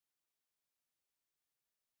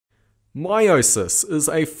Meiosis is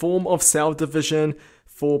a form of cell division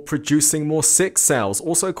for producing more sex cells,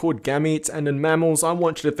 also called gametes, and in mammals I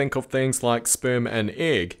want you to think of things like sperm and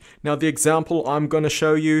egg. Now the example I'm going to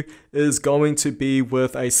show you is going to be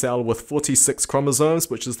with a cell with 46 chromosomes,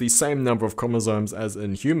 which is the same number of chromosomes as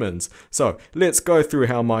in humans. So let's go through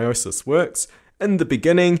how meiosis works. In the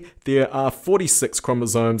beginning, there are 46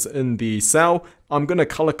 chromosomes in the cell. I'm going to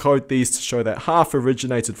color code these to show that half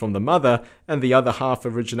originated from the mother and the other half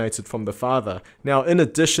originated from the father. Now, in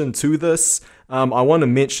addition to this, I want to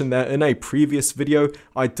mention that in a previous video,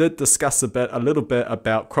 I did discuss a little bit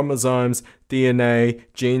about chromosomes, DNA,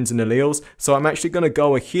 genes, and alleles. So I'm actually going to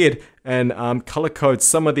go ahead and color code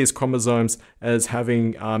some of these chromosomes as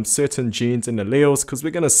having certain genes and alleles, because we're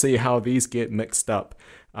going to see how these get mixed up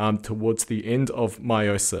towards the end of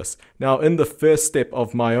meiosis. Now, in the first step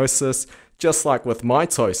of meiosis, just like with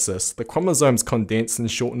mitosis, the chromosomes condense and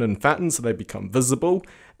shorten and fatten so they become visible.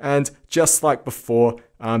 And just like before,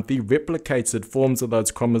 the replicated forms of those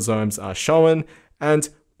chromosomes are shown. And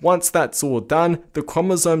once that's all done, the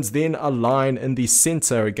chromosomes then align in the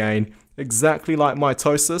center again, exactly like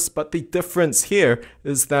mitosis. But the difference here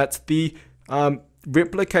is that the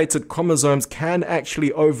replicated chromosomes can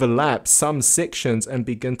actually overlap some sections and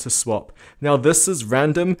begin to swap. Now this is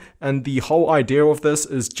random, and the whole idea of this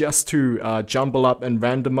is just to jumble up and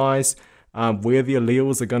randomize where the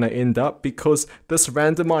alleles are going to end up, because this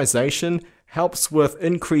randomization helps with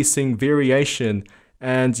increasing variation.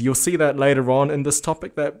 And you'll see that later on in this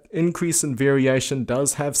topic, that increase in variation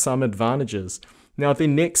does have some advantages. Now, the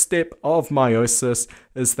next step of meiosis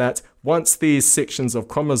is that once these sections of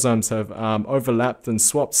chromosomes have overlapped and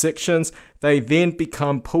swapped sections, they then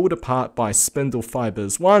become pulled apart by spindle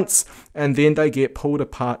fibers once, and then they get pulled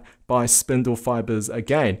apart by spindle fibers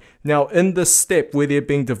again. Now, in this step where they're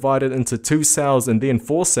being divided into 2 cells and then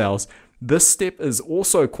 4 cells, this step is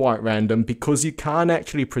also quite random because you can't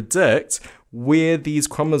actually predict where these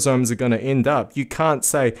chromosomes are going to end up. You can't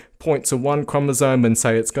say point to one chromosome and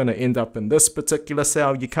say it's going to end up in this particular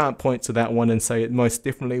cell. You can't point to that one and say it most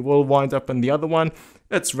definitely will wind up in the other one.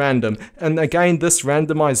 It's random. And again, this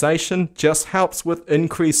randomization just helps with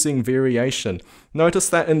increasing variation. Notice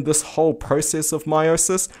that in this whole process of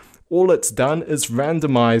meiosis, all it's done is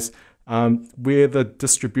randomize where the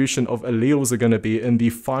distribution of alleles are going to be in the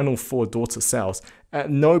final 4 daughter cells. At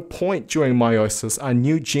no point during meiosis are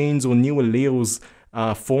new genes or new alleles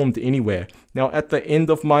formed anywhere. Now at the end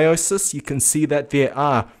of meiosis, you can see that there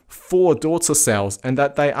are 4 daughter cells and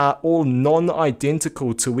that they are all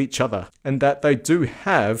non-identical to each other, and that they do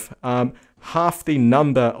have half the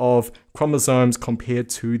number of chromosomes compared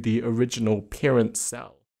to the original parent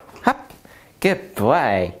cell. Hup. Good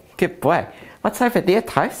boy. Good boy. What's over there,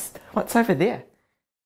 Toast? What's over there?